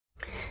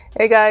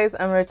Hey guys,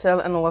 I'm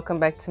Rachel and welcome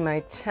back to my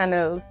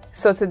channel.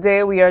 So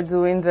today we are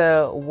doing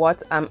the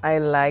what am I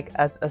like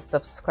as a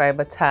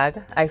subscriber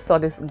tag. I saw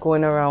this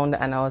going around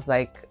and I was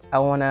like, I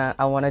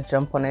wanna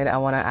jump on it. I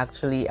wanna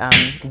actually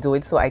do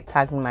it, so I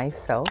tagged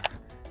myself.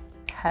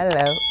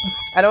 Hello.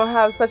 I don't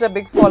have such a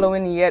big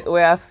following yet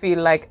where I feel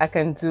like I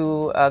can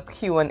do a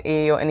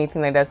Q&A or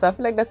anything like that. So I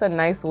feel like that's a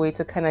nice way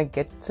to kind of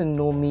get to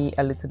know me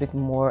a little bit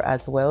more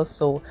as well.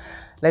 So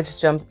let's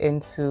jump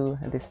into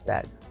this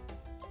tag.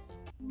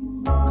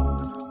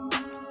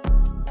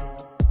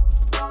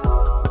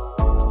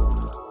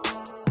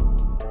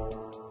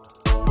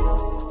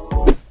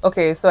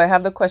 Okay, so I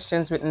have the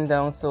questions written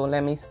down, so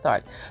let me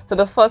start. So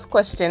the first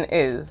question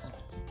is,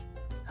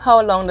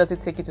 how long does it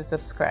take you to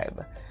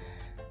subscribe?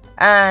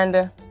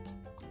 And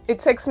it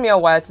takes me a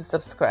while to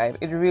subscribe.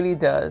 It really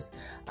does.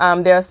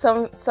 There are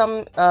some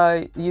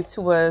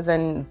YouTubers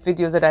and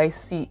videos that I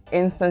see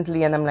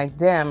instantly and I'm like,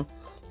 damn,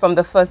 from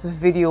the first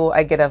video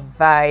I get a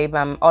vibe.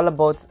 I'm all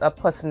about a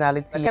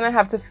personality. I kind of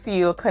have to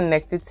feel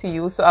connected to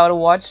you, so I'll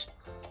watch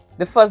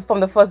from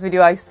the first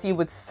video I see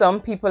with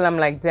some people. I'm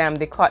like, damn,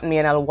 they caught me,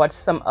 and I'll watch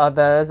some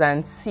others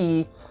and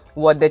see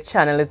what the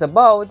channel is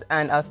about,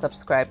 and I'll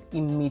subscribe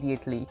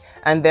immediately.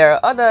 And there are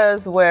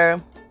others where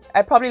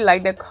I probably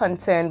like their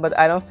content, but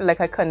I don't feel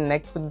like I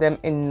connect with them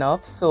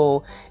enough,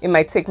 so it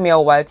might take me a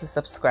while to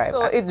subscribe.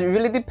 So it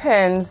really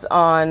depends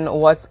on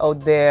what's out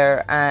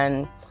there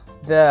and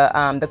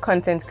the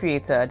content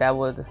creator that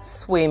would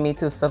sway me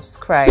to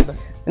subscribe.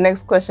 The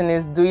next question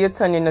is, do you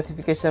turn your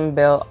notification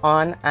bell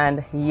on?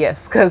 And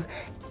yes, because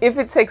if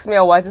it takes me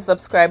a while to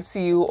subscribe to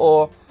you,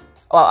 or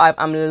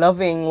I'm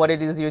loving what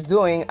it is you're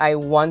doing, I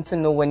want to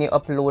know when you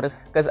upload,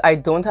 because I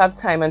don't have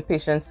time and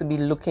patience to be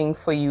looking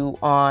for you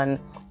on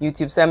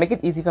YouTube. So I make it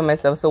easy for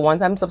myself. So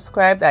once I'm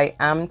subscribed, I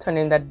am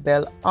turning that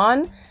bell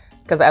on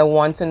because I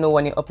want to know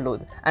when you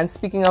upload. And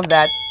speaking of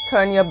that,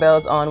 turn your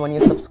bells on when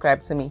you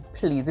subscribe to me,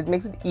 please. It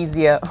makes it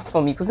easier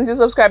for me, because since you're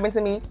subscribing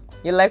to me,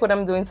 you like what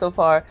I'm doing so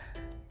far,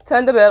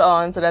 turn the bell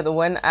on so that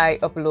when I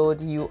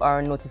upload, you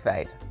are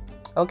notified.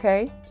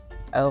 Okay?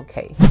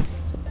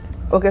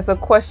 Okay, so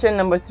question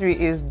number 3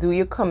 is, do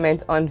you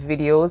comment on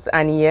videos?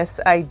 And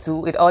yes, I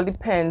do. It all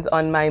depends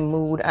on my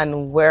mood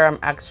and where I'm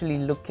actually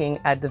looking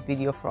at the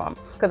video from,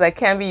 because I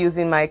can be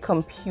using my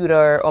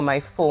computer or my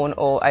phone,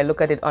 or I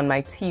look at it on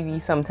my TV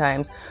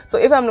sometimes. So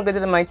if I'm looking at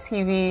it on my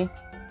TV,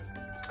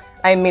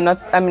 I may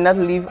not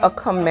leave a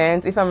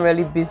comment. If I'm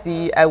really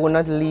busy, I will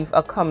not leave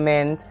a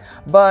comment,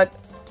 but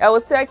I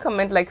would say I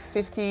comment like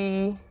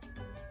 50%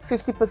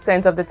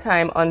 of the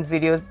time on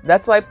videos.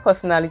 That's why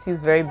personality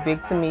is very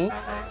big to me,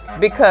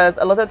 because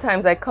a lot of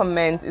times I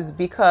comment is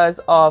because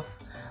of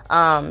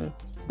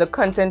the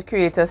content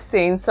creator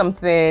saying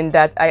something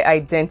that I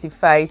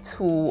identify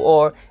to,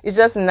 or it's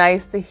just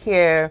nice to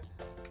hear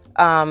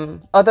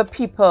other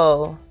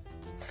people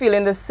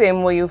feeling the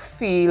same way you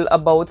feel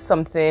about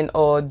something,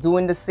 or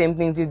doing the same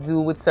things you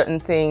do with certain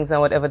things, and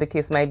whatever the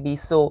case might be.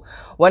 So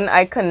when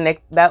I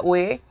connect that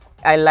way,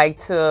 I like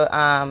to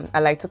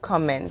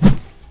comment.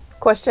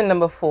 Question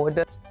number 4,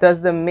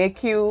 does the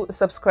make you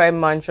subscribe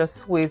mantra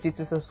sways you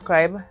to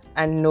subscribe?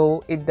 And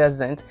no, it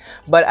doesn't.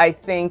 But I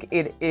think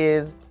it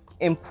is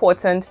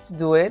important to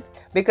do it,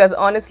 because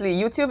honestly,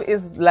 YouTube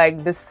is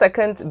like the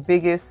second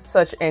biggest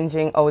search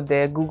engine out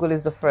there. Google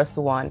is the first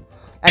one.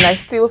 And I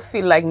still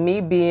feel like, me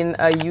being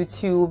a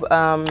YouTube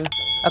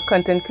a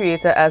content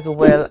creator as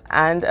well,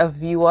 and a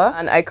viewer,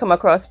 and I come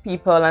across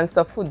people and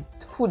stuff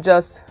who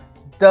just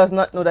does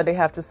not know that they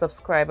have to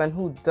subscribe, and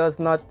who does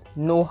not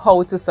know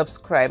how to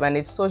subscribe, and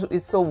it's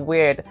so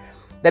weird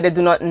that they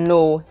do not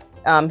know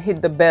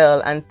hit the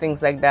bell and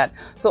things like that.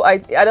 So I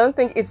don't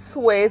think it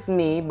sways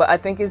me, but I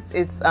think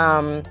it's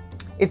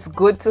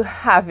good to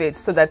have it,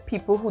 so that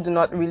people who do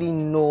not really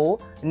know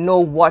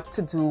what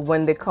to do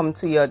when they come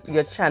to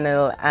your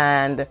channel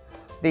and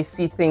they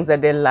see things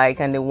that they like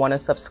and they want to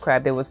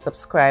subscribe, they will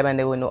subscribe, and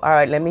they will know, all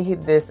right, let me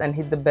hit this and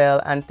hit the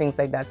bell and things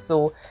like that.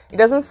 So it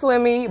doesn't sway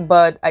me,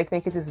 but I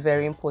think it is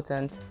very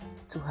important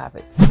to have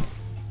it.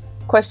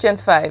 Question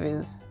 5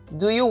 is,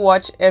 do you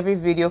watch every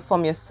video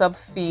from your sub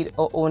feed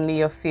or only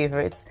your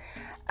favorites?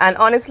 And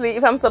honestly,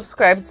 if I'm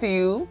subscribed to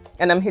you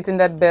and I'm hitting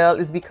that bell,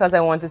 it's because I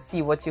want to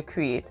see what you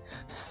create.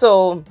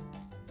 So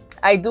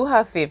I do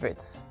have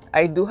favorites.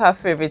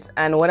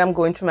 And when I'm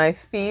going through my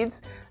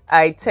feeds,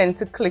 I tend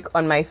to click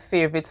on my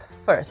favorites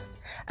first.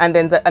 And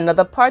then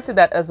another part to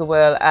that as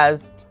well,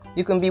 as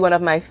you can be one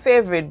of my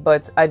favorite,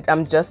 but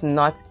I'm just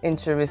not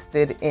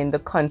interested in the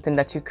content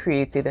that you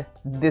created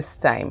this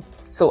time.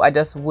 So I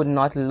just would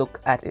not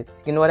look at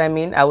it. You know what I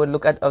mean? I would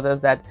look at others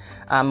that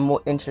I'm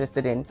more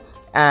interested in.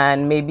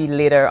 And maybe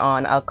later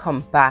on, I'll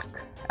come back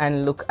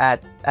and look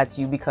at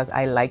you because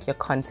I like your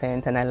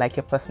content and I like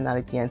your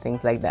personality and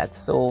things like that.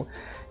 So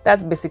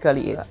that's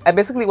basically it. I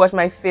basically watch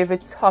my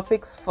favorite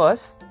topics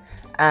first,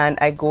 and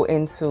I go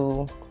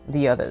into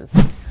the others.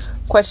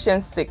 Question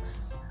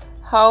 6.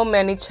 How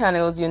many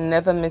channels you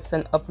never miss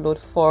an upload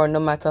for, no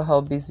matter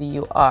how busy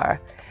you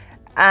are?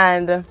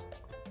 And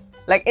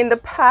like in the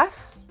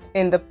past,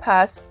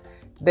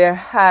 there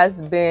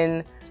has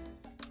been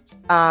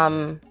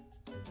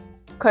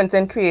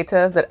content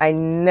creators that I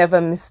never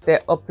missed their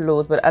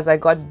uploads, but as I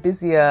got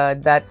busier,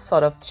 that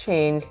sort of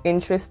changed,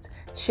 interest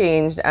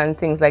changed and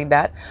things like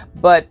that.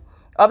 But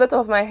off the top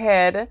of my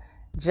head,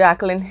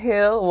 Jaclyn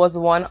Hill was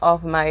one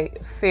of my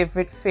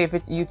favorite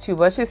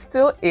YouTubers. She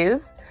still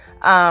is.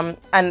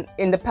 And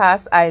in the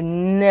past, I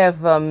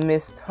never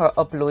missed her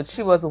upload.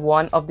 She was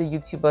one of the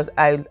YouTubers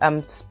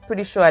I'm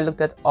pretty sure I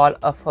looked at all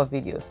of her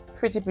videos.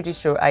 Pretty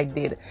sure I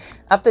did.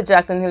 After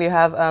Jaclyn Hill, you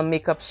have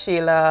Makeup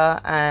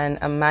Shayla and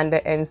Amanda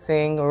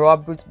Ensing,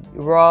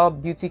 Raw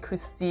Beauty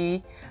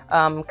Christie,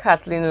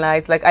 Kathleen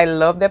Lights. Like, I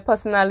love their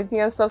personality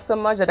and stuff so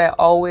much that I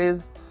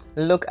always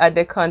look at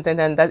their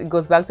content, and that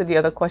goes back to the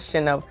other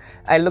question of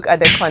I look at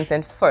their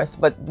content first,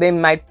 but they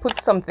might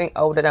put something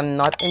out that I'm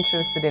not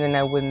interested in and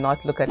I will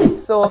not look at it.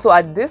 So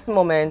at this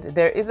moment,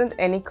 there isn't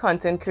any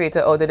content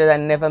creator out there that I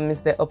never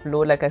miss their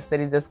upload. Like I said,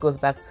 it just goes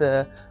back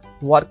to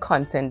what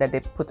content that they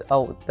put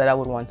out that I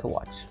would want to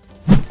watch.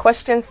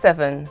 Question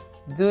 7,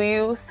 do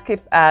you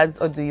skip ads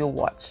or do you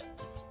watch?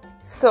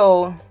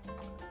 So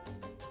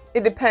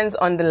it depends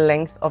on the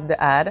length of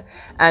the ad,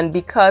 and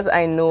because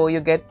I know you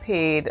get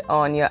paid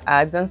on your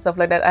ads and stuff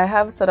like that, I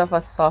have sort of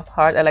a soft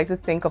heart. I like to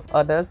think of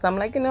others, so I'm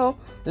like, you know,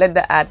 let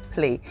the ad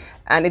play.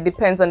 And it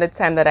depends on the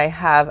time that I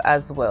have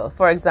as well.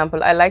 For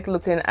example, I like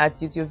looking at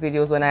YouTube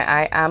videos when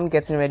I am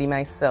getting ready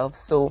myself,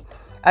 so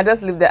I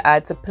just leave the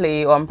ad to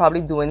play, or I'm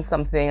probably doing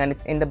something and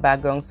it's in the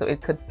background so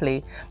it could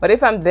play. But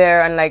if I'm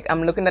there and like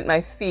I'm looking at my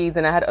feeds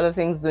and I had other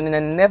things doing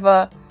and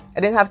I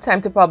didn't have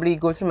time to probably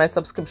go through my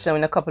subscription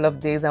in a couple of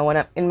days, and when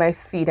I'm in my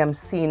feed, I'm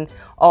seeing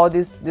all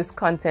this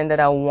content that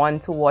I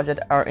want to watch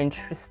that are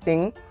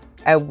interesting,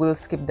 I will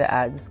skip the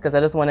ads because I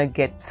just want to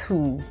get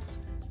to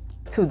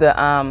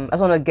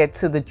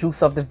the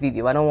juice of the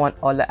video. I don't want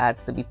all the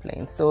ads to be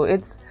playing. So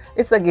it's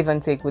a give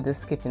and take with the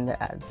skipping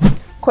the ads.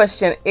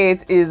 Question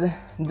 8 is,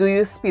 do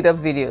you speed up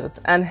videos?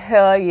 And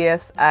hell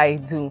yes, I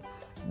do.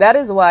 That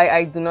is why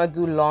I do not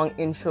do long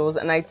intros,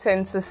 and I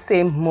tend to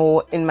say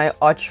more in my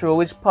outro,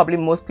 which probably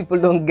most people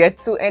don't get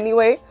to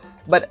anyway.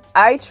 But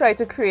I try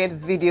to create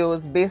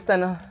videos based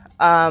on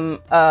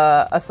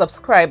a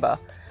subscriber.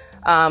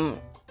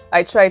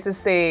 I try to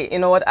say, you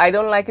know what, I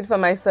don't like it for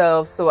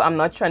myself, so I'm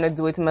not trying to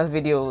do it in my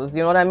videos.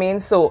 You know what I mean?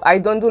 So I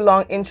don't do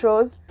long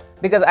intros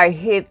because I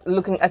hate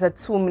looking at a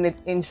 2-minute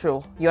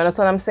intro. You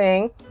understand what I'm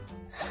saying?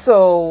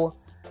 So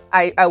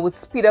I would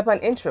speed up an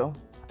intro.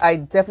 I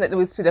definitely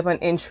will speed up an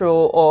intro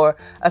or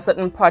a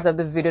certain part of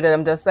the video that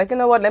I'm just like, you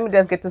know what, let me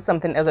just get to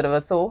something else or whatever.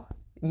 So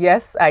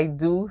yes, I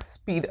do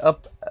speed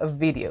up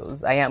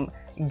videos. I am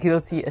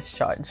guilty as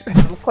charged.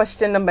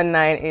 Question number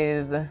 9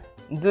 is,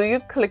 do you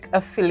click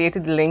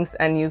affiliated links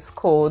and use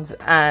codes?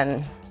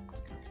 And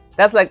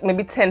that's like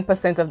maybe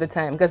 10% of the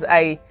time, because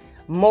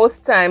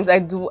most times I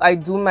do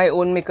my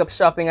own makeup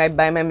shopping. I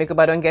buy my makeup.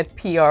 I don't get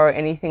PR or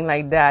anything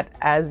like that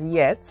as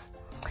yet.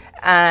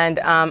 And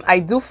I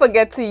do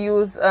forget to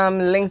use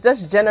links.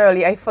 Just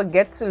generally, I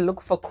forget to look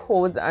for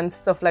codes and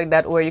stuff like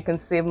that where you can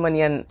save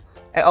money, and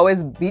I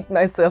always beat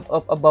myself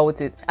up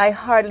about it. I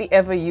hardly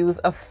ever use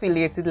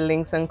affiliated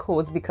links and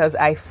codes because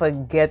I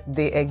forget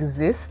they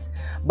exist.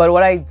 But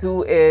what I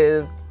do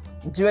is,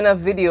 during a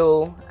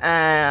video,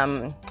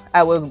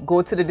 I will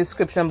go to the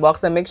description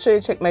box, and make sure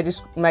you check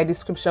my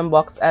description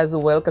box as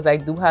well, because I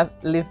do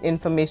leave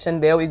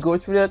information there. We go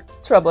through the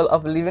trouble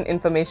of leaving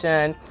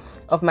information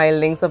of my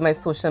links of my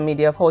social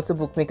media of how to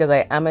book me, because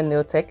I am a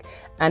nail tech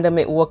and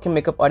a working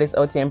makeup artist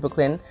out here in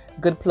Brooklyn.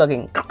 Good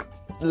plugging.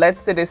 Let's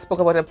say they spoke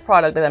about a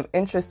product that I'm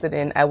interested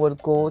in, I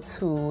would go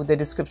to the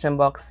description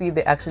box, see if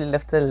they actually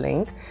left a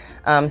link,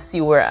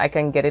 see where I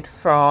can get it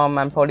from,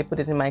 and probably put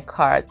it in my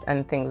cart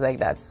and things like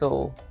that.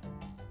 So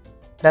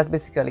that's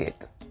basically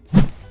it.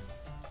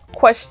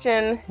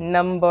 Question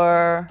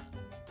number,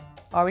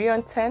 are we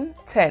on 10?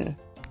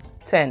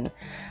 10.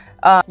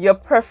 Your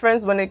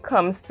preference when it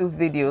comes to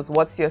videos.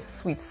 What's your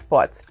sweet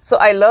spot? So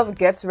I love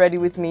get ready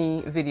with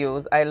me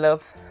videos. I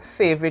love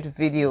favorite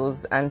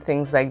videos and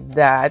things like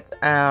that.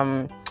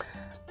 And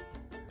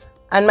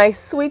my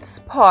sweet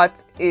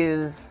spot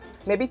is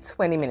maybe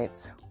 20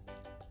 minutes.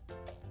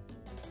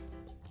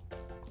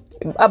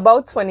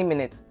 About 20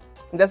 minutes.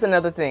 That's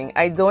another thing.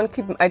 I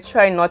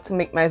try not to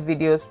make my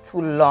videos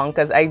too long,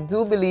 because I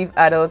do believe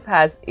adults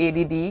has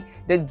ADD.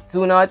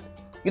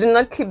 You do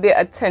not keep their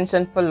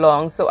attention for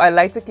long, so I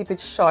like to keep it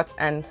short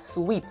and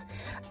sweet.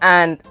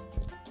 And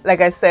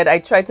like I said, I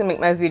try to make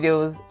my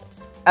videos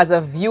as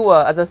a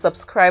viewer, as a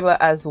subscriber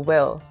as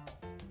well.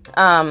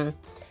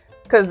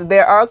 Because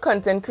there are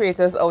content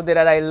creators out there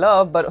that I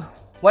love, but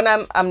when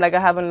I'm like,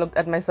 I haven't looked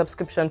at my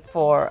subscription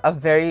for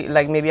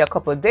maybe a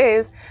couple of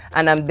days,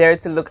 and I'm there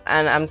to look,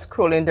 and I'm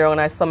scrolling down,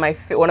 and I saw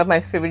one of my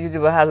favorite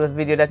YouTubers has a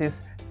video that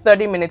is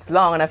 30 minutes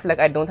long, and I feel like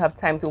I don't have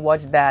time to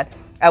watch that.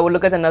 I will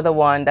look at another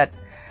one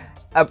that's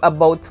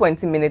about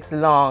 20 minutes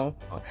long.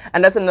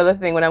 And that's another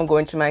thing. When I'm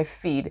going through my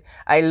feed,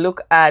 I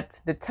look at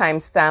the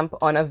timestamp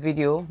on a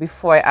video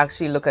before I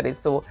actually look at it.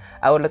 So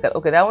I would look at,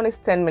 okay, that one is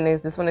 10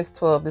 minutes, this one is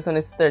 12, this one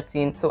is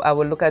 13. So I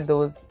will look at the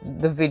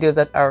videos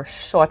that are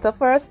shorter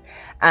first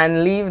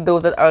and leave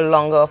those that are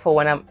longer for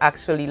when I'm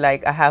actually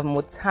like, I have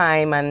more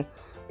time and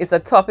it's a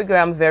topic where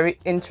I'm very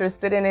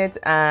interested in it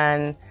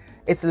and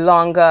it's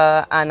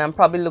longer, and I'm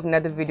probably looking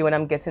at the video when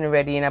I'm getting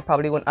ready and I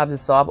probably won't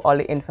absorb all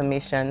the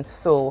information.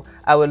 So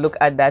I will look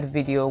at that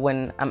video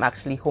when I'm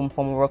actually home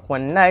from work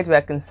one night, where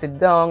I can sit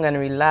down and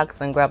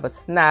relax and grab a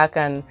snack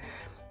and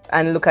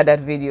look at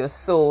that video.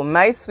 So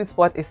my sweet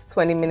spot is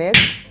 20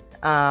 minutes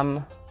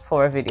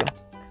for a video,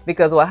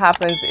 because what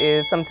happens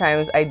is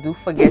sometimes I do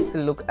forget to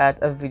look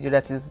at a video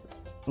that is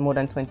more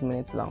than 20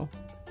 minutes long.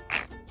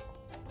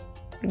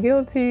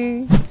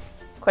 Guilty.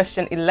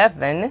 Question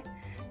 11.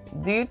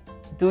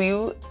 Do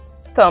you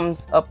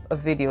thumbs up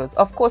videos?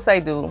 Of course I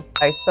do.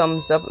 I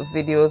thumbs up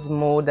videos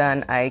more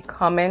than I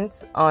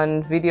comment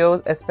on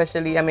videos,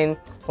 especially, I mean,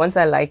 once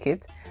I like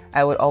it,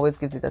 I would always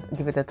give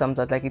it a thumbs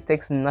up. Like, it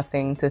takes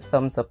nothing to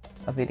thumbs up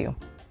a video.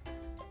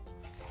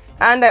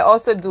 And I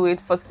also do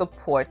it for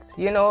support,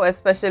 you know,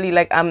 especially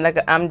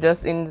I'm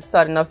just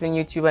starting off in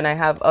YouTube and I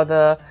have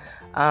other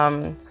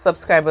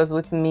subscribers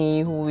with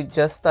me who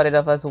just started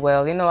off as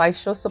well. You know, I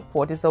show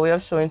support. It's a way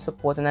of showing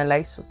support, and I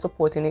like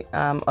supporting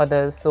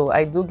others, so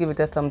I do give it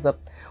a thumbs up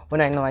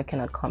when I know I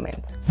cannot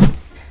comment.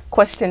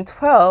 Question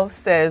 12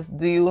 says,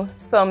 do you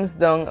thumbs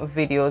down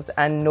videos?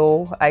 And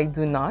no, I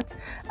do not.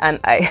 And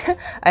I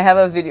have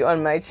a video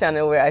on my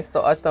channel where I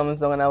saw a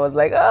thumbs down and I was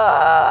like,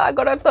 I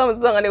got a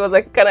thumbs down, and it was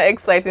like kind of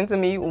exciting to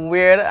me.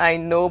 Weird, I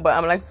know, but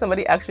I'm like,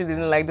 somebody actually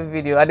didn't like the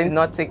video. I did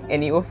not take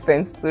any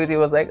offense to it. It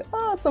was like,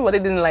 somebody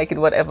didn't like it,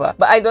 whatever.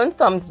 But I don't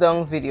thumbs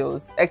down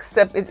videos,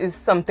 except it is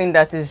something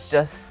that is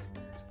just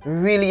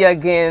really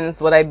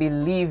against what I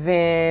believe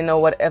in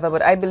or whatever.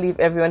 But I believe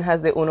everyone has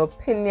their own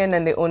opinion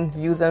and their own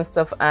views and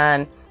stuff,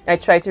 and I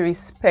try to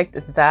respect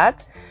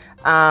that.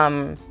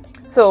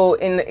 So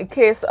in the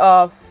case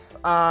of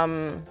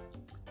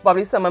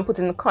probably someone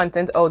putting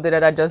content out there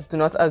that I just do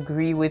not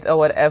agree with or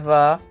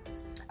whatever,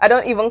 I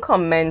don't even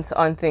comment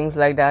on things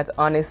like that,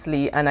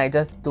 honestly, and I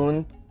just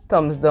don't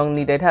thumbs down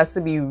needed. It has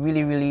to be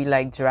really, really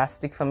like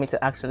drastic for me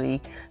to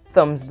actually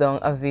thumbs down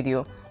a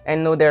video. I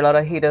know there are a lot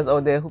of haters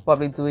out there who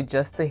probably do it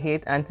just to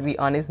hate, and to be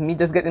honest, me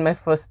just getting my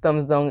first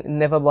thumbs down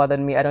never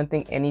bothered me. I don't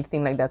think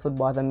anything like that would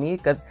bother me,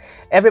 because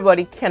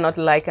everybody cannot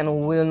like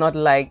and will not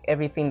like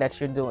everything that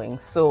you're doing.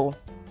 So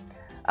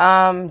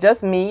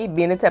just me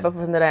being the type of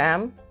person that I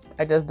am,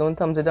 I just don't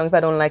thumbs it down. If I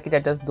don't like it, I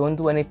just don't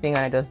do anything,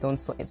 and I just don't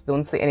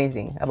say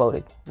anything about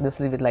it. Just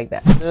leave it like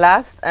that.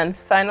 Last and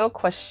final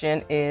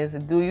question is,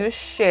 do you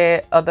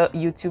share other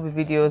YouTube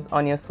videos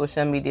on your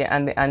social media?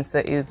 And the answer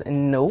is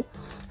no.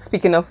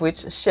 Speaking of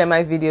which, share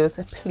my videos,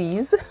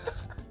 please.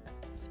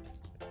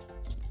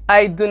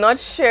 I do not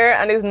share,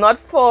 and it's not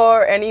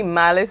for any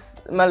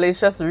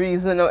malicious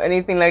reason or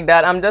anything like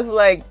that. I'm just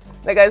like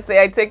I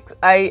say,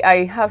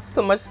 I have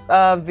so much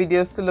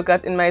videos to look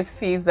at in my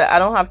feeds that I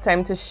don't have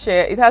time to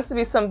share. It has to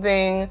be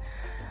something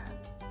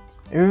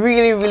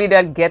really, really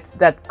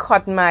that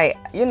caught my,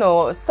 you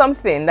know,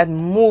 something that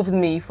moved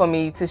me for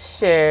me to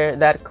share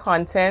that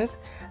content.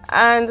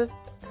 And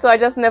so I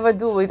just never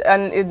do it,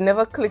 and it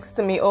never clicks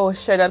to me, oh,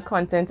 share that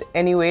content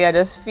anyway. I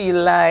just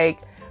feel like,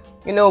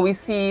 you know, we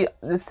see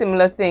the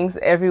similar things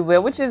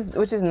everywhere, which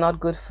is not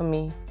good for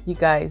me. You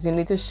guys, you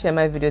need to share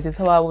my videos. It's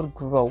how I would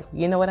grow.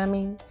 You know what I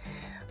mean?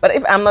 But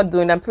if I'm not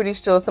doing it, I'm pretty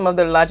sure some of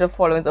the larger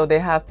followings, or they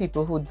have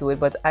people who do it,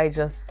 but I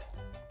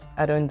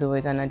don't do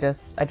it, and I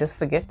just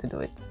forget to do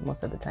it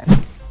most of the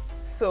times.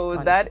 So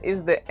honestly, that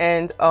is the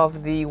end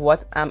of the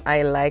What Am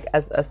I Like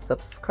as a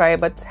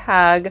Subscriber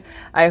tag.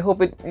 I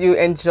hope you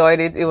enjoyed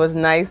it. It was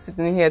nice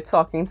sitting here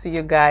talking to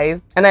you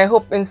guys, and I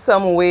hope in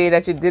some way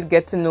that you did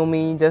get to know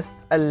me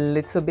just a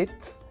little bit.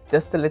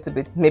 Just a little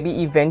bit.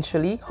 Maybe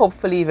eventually,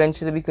 hopefully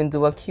eventually, we can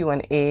do a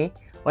Q&A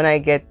when I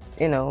get,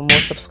 you know, more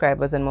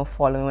subscribers and more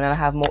following, when I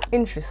have more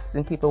interest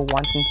in people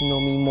wanting to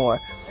know me more.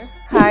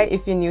 Hi,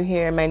 if you're new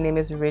here, my name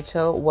is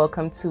Rachel.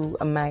 Welcome to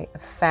my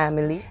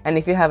family. And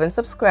if you haven't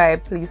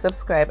subscribed, please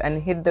subscribe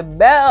and hit the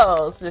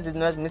bell so that you do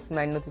not miss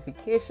my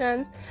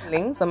notifications.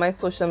 Links on my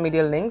social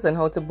media links and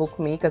how to book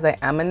me, because I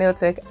am a nail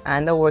tech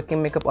and a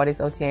working makeup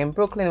artist out here in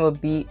Brooklyn, will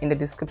be in the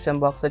description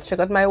box. So check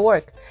out my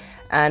work.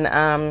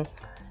 And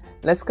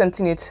let's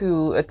continue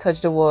to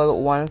touch the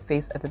world one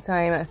face at a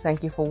time.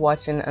 Thank you for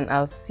watching, and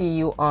I'll see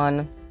you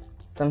on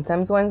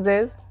sometimes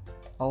Wednesdays,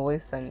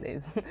 always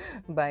Sundays.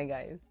 Bye,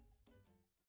 guys.